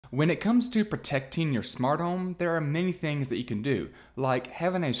When it comes to protecting your smart home, there are many things that you can do, like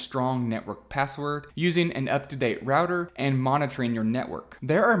having a strong network password, using an up-to-date router, and monitoring your network.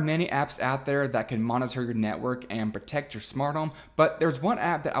 There are many apps out there that can monitor your network and protect your smart home, but there's one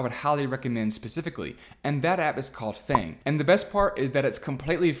app that I would highly recommend specifically, and that app is called Fing. And the best part is that it's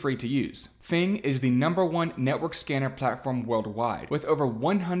completely free to use. Fing is the #1 network scanner platform worldwide, with over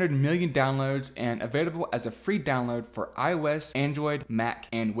 100 million downloads and available as a free download for iOS, Android, Mac,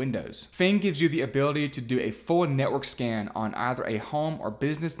 and Windows. Fing gives you the ability to do a full network scan on either a home or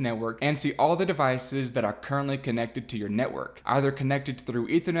business network and see all the devices that are currently connected to your network, either connected through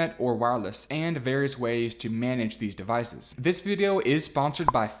Ethernet or wireless, and various ways to manage these devices. This video is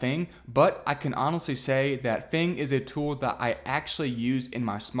sponsored by Fing, but I can honestly say that Fing is a tool that I actually use in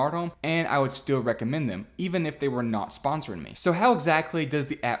my smart home, and I would still recommend them, even if they were not sponsoring me. So how exactly does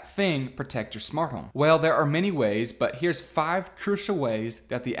the app Fing protect your smart home? Well, there are many ways, but here's 5 crucial ways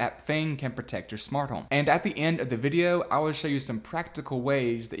that the app Fing can protect your smart home. And at the end of the video, I will show you some practical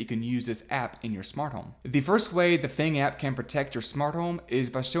ways that you can use this app in your smart home. The first way the Fing app can protect your smart home is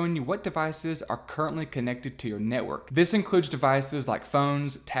by showing you what devices are currently connected to your network. This includes devices like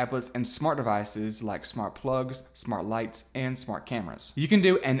phones, tablets, and smart devices like smart plugs, smart lights, and smart cameras. You can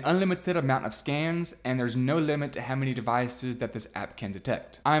do an unlimited amount of scans, and there's no limit to how many devices that this app can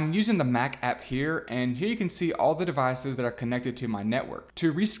detect. I'm using the Mac app here, and here you can see all the devices that are connected to my network.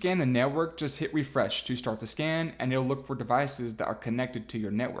 To rescan the network, just hit refresh to start the scan, and it'll look for devices that are connected to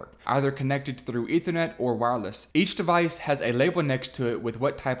your network, either connected through Ethernet or wireless. Each device has a label next to it with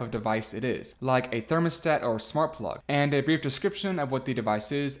what type of device it is, like a thermostat or smart plug, and a brief description of what the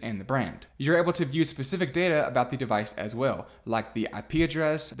device is and the brand. You're able to view specific data about the device as well, like the IP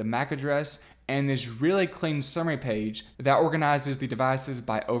address, the MAC address, and this really clean summary page that organizes the devices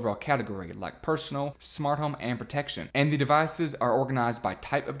by overall category, like personal, smart home, and protection. And the devices are organized by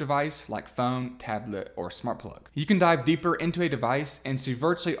type of device, like phone, tablet, or smart plug. You can dive deeper into a device and see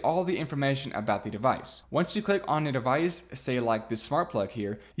virtually all the information about the device. Once you click on a device, say like this smart plug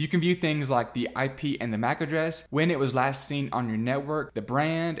here, you can view things like the IP and the MAC address, when it was last seen on your network, the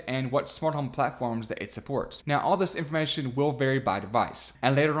brand, and what smart home platforms that it supports. Now, all this information will vary by device,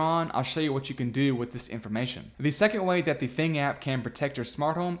 and later on, I'll show you what you can do with this information. The second way that the Fing app can protect your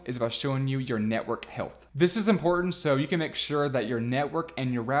smart home is by showing you your network health. This is important so you can make sure that your network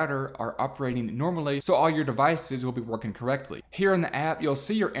and your router are operating normally, so all your devices will be working correctly. Here in the app, you'll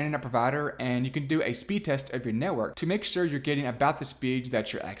see your internet provider, and you can do a speed test of your network to make sure you're getting about the speeds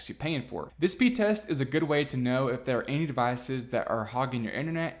that you're actually paying for. This speed test is a good way to know if there are any devices that are hogging your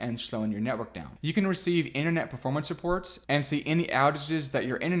internet and slowing your network down. You can receive internet performance reports and see any outages that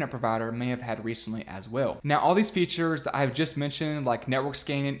your internet provider may have had recently as well. Now, all these features that I've just mentioned, like network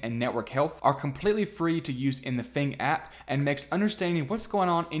scanning and network health, are completely free to use in the Fing app and makes understanding what's going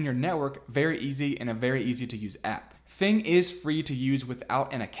on in your network very easy in a very easy to use app. Fing is free to use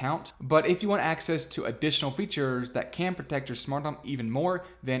without an account, but if you want access to additional features that can protect your smart home even more,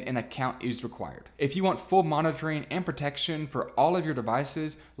 then an account is required. If you want full monitoring and protection for all of your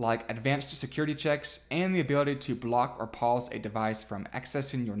devices, like advanced security checks and the ability to block or pause a device from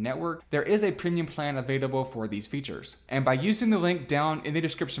accessing your network, there is a premium plan available for these features. And by using the link down in the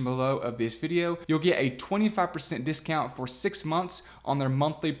description below of this video, you'll get a 25% discount for 6 months on their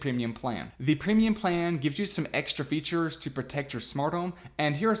monthly premium plan. The premium plan gives you some extra features to protect your smart home,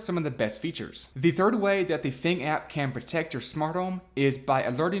 and here are some of the best features. The third way that the Fing app can protect your smart home is by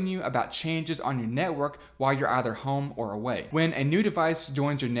alerting you about changes on your network while you're either home or away. When a new device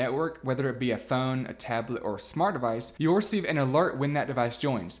joins your network, whether it be a phone, a tablet, or a smart device, you'll receive an alert when that device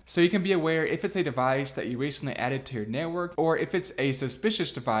joins, so you can be aware if it's a device that you recently added to your network or if it's a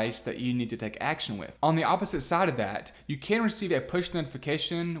suspicious device that you need to take action with. On the opposite side of that, you can receive a push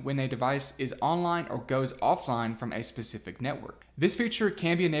notification when a device is online or goes offline from a specific network. This feature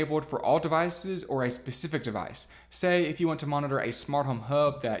can be enabled for all devices or a specific device. Say if you want to monitor a smart home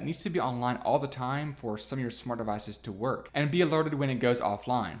hub that needs to be online all the time for some of your smart devices to work and be alerted when it goes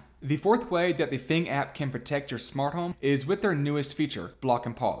offline. The fourth way that the Fing app can protect your smart home is with their newest feature, Block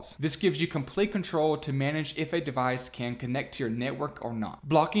and Pause. This gives you complete control to manage if a device can connect to your network or not.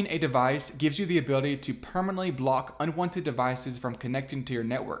 Blocking a device gives you the ability to permanently block unwanted devices from connecting to your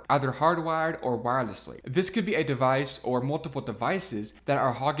network, either hardwired or wirelessly. This could be a device or multiple devices that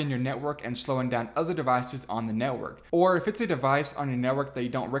are hogging your network and slowing down other devices on the network. Or if it's a device on your network that you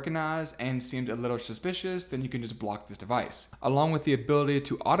don't recognize and seems a little suspicious, then you can just block this device. Along with the ability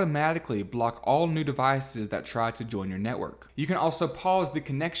to automatically automatically block all new devices that try to join your network. You can also pause the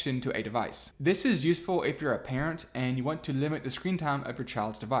connection to a device. This is useful if you're a parent and you want to limit the screen time of your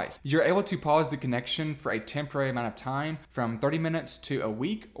child's device. You're able to pause the connection for a temporary amount of time, from 30 minutes to a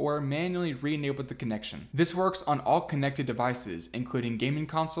week, or manually re-enable the connection. This works on all connected devices, including gaming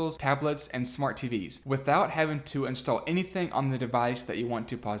consoles, tablets, and smart TVs, without having to install anything on the device that you want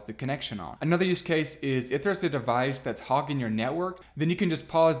to pause the connection on. Another use case is if there's a device that's hogging your network, then you can just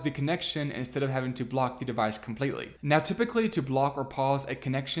pause the connection instead of having to block the device completely. Now, typically to block or pause a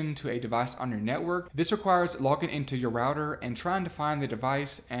connection to a device on your network, this requires logging into your router and trying to find the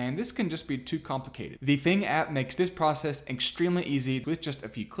device, and this can just be too complicated. The Fing app makes this process extremely easy with just a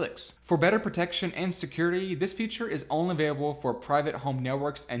few clicks. For better protection and security, this feature is only available for private home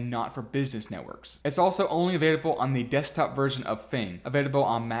networks and not for business networks. It's also only available on the desktop version of Fing, available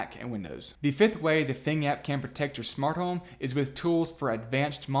on Mac and Windows. The fifth way the Fing app can protect your smart home is with tools for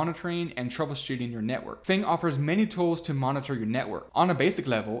advanced monitoring and troubleshooting your network. Fing offers many tools to monitor your network. On a basic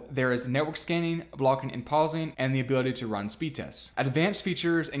level, there is network scanning, blocking and pausing, and the ability to run speed tests. Advanced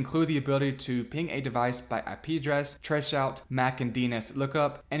features include the ability to ping a device by IP address, traceout, MAC and DNS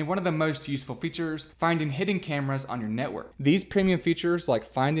lookup, and one of the most useful features, finding hidden cameras on your network. These premium features, like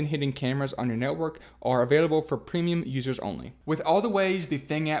finding hidden cameras on your network, are available for premium users only. With all the ways the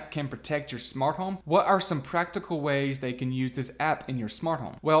Fing app can protect your smart home, what are some practical ways they can use this app in your smart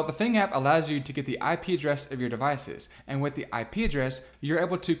home? Well, the Fing app allows you to get the IP address of your devices, and with the IP address, you're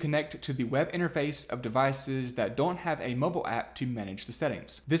able to connect to the web interface of devices that don't have a mobile app to manage the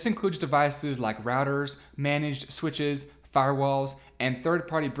settings. This includes devices like routers, managed switches, firewalls, and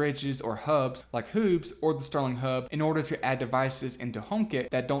third-party bridges or hubs like Hubs or the Sterling Hub in order to add devices into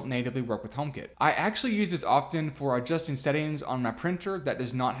HomeKit that don't natively work with HomeKit. I actually use this often for adjusting settings on my printer that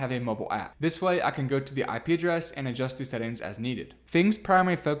does not have a mobile app. This way I can go to the IP address and adjust the settings as needed. Fing's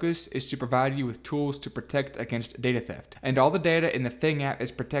primary focus is to provide you with tools to protect against data theft, and all the data in the Fing app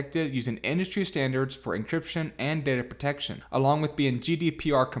is protected using industry standards for encryption and data protection, along with being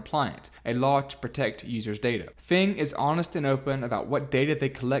GDPR compliant, a law to protect users' data. Fing is honest and open about what data they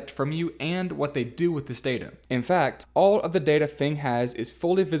collect from you and what they do with this data. In fact, all of the data Fing has is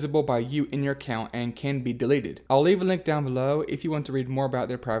fully visible by you in your account and can be deleted. I'll leave a link down below if you want to read more about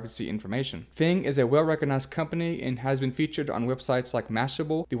their privacy information. Fing is a well-recognized company and has been featured on websites like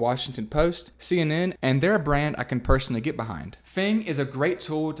Mashable, The Washington Post, CNN, and they're a brand I can personally get behind. Fing is a great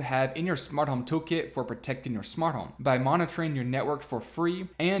tool to have in your smart home toolkit for protecting your smart home by monitoring your network for free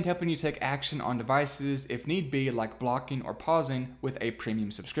and helping you take action on devices if need be, like blocking or pausing with a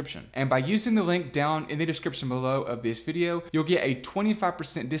premium subscription. And by using the link down in the description below of this video, you'll get a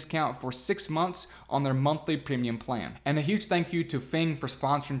 25% discount for 6 months on their monthly premium plan. And a huge thank you to Fing for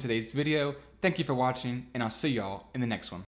sponsoring today's video. Thank you for watching, and I'll see y'all in the next one.